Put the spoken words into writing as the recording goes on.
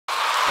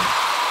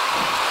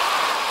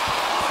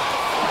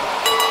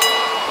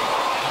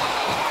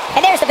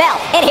the bell.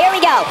 And here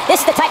we go. This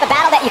is the type of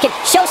battle that you can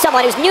show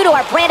someone who's new to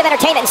our brand of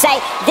entertainment and say,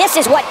 this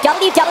is what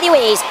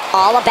WWE's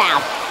all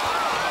about.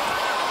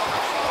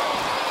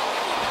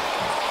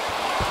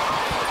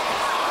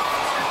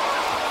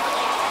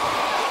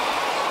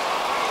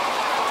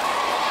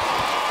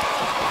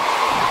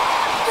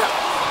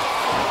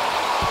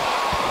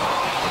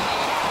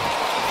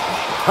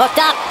 Hooked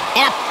up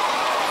and a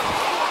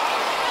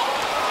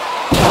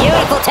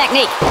beautiful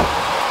technique.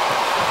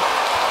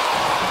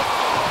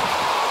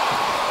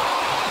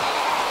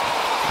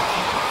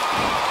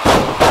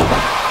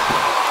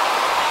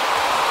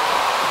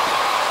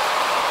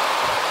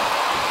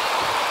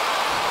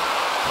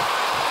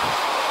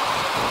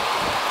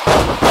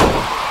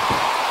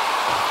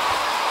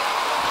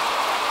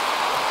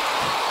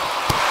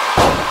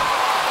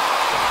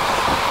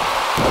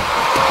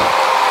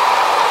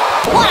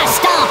 What a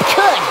stomp!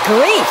 Good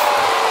grief!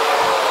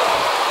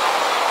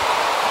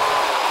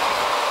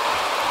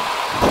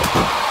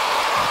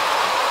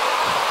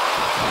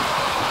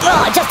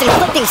 Oh, just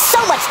inflicting so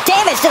much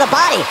damage to the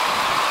body.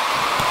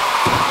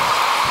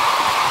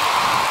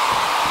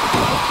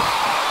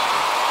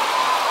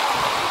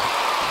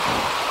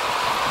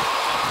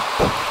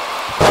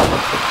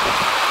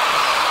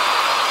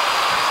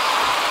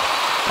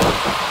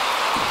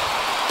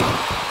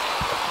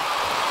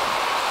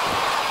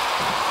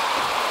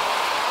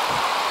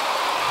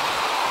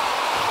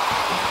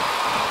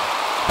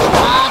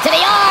 To the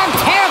arm,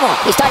 terrible.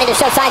 He's starting to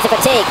show signs of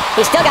fatigue.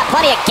 He's still got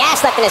plenty of gas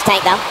left in his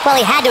tank, though. Well,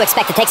 he had to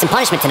expect to take some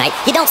punishment tonight.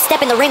 You don't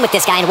step in the ring with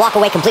this guy and walk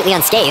away completely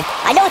unscathed.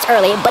 I know it's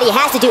early, but he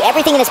has to do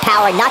everything in his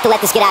power not to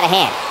let this get out of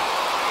hand.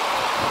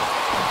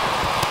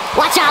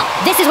 Watch out.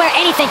 This is where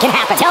anything can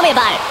happen. Tell me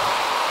about it.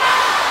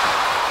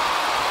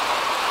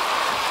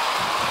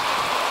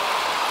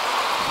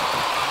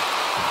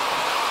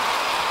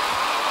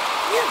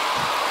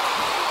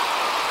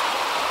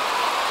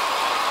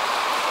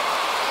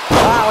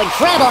 Oh,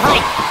 incredible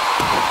height.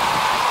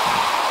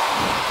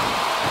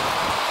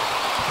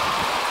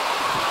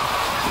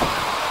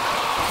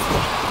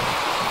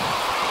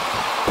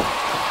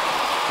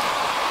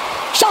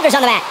 Shoulders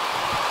on the mat.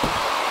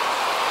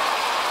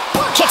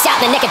 Kicks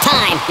out in the nick of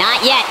time.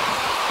 Not yet.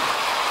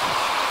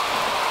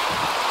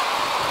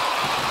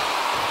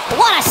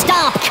 What a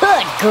stomp.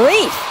 Good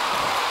grief.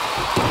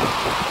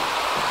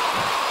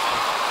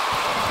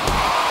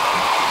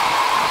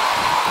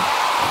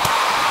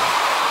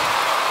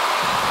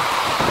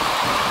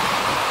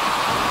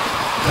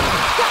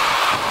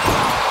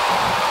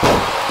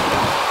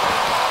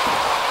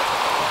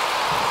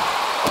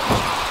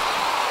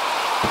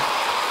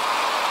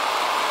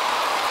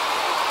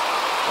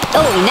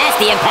 Oh,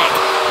 nasty impact.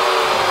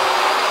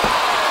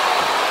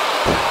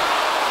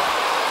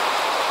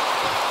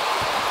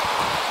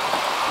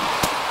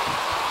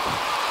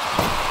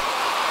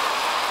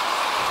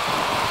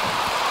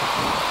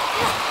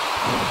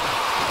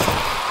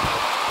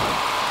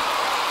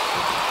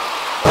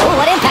 Oh,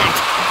 what impact.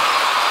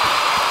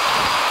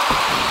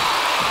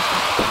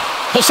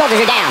 His shoulders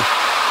are down.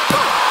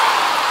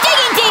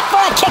 Digging deep for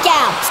a kick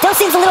out. Still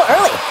seems a little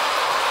early.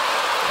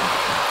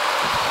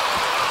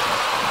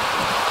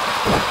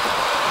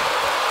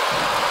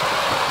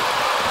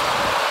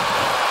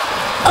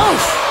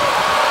 Oof!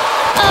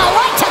 Oh,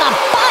 right to the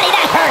body,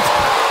 that hurt!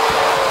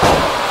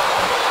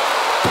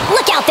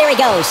 Look out, there he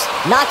goes.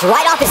 Knocked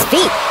right off his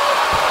feet.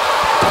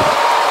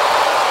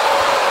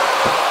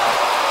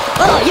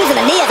 Oh, using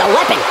the knee as a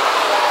weapon.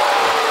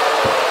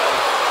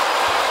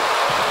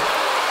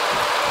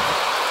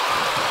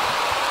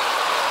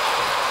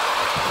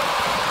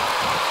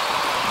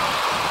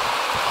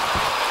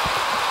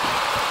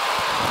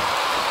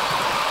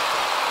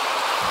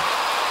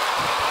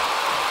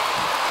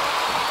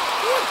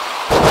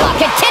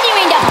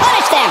 Continuing to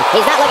punish them.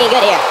 He's not looking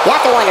good here. You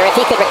have to wonder if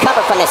he could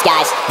recover from this,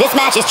 guys. This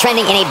match is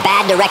trending in a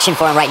bad direction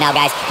for him right now,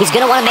 guys. He's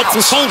going to want to make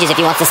some changes if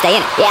he wants to stay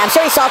in it. Yeah, I'm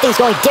sure he saw things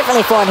going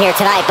differently for him here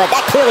tonight, but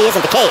that clearly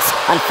isn't the case,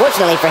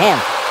 unfortunately for him.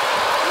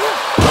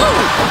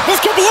 This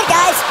could be it,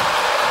 guys.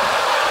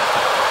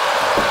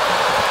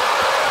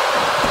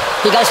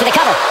 He goes for the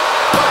cover.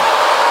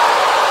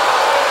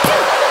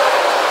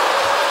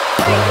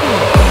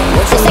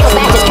 The singles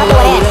match has come to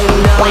an end.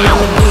 Wow.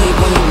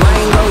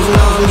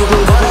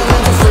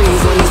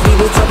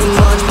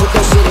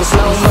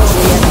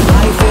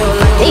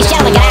 These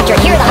gentlemen get after it.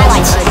 Here are the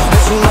highlights.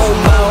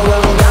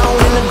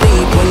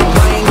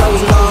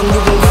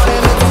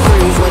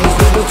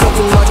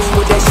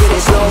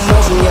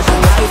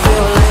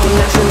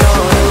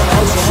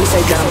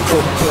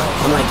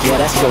 I'm like, yeah,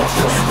 that's true.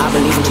 I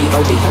believe in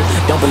G-O-D,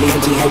 don't believe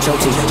in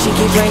T-H-O-T. She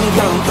keeps raining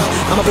down,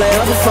 I'm a player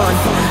for fun.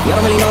 Y'all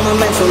don't really know my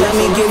mental, let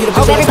me give you the.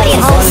 Hope everybody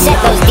at home set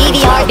those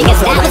DVRs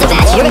because that was a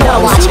match you're gonna want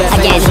to watch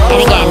again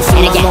and again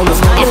and again.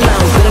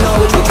 Didn't know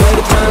which way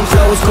the turn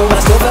flow is cool, but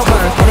I still felt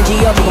burned. Energy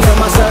up, you feel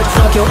my surge.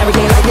 I'ma kill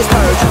everything like this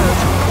purge.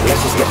 Let's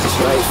just get this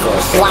right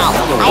first. Wow,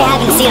 I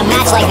haven't seen a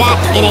match like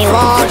that in a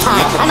long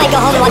time. I might go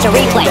home and watch a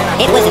replay.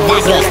 It wasn't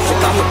that good.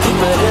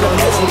 Keep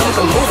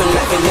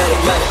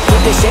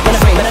this shit in the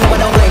frame, but I know I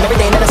don't blame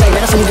everything that I say. Man,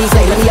 I see these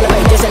days, let me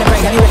elevate this in the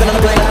brain. Have you ripping on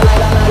the plane?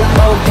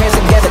 Oh, pants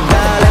and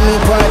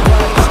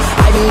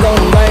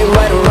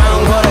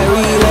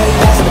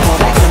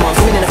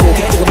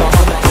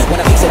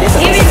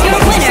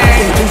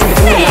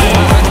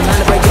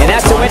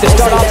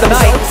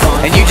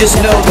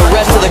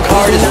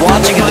card is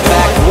watching in the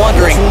back,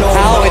 wondering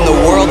how in the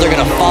world they're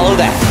going to follow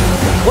that.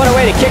 What a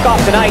way to kick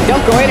off tonight.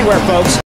 Don't go anywhere, folks.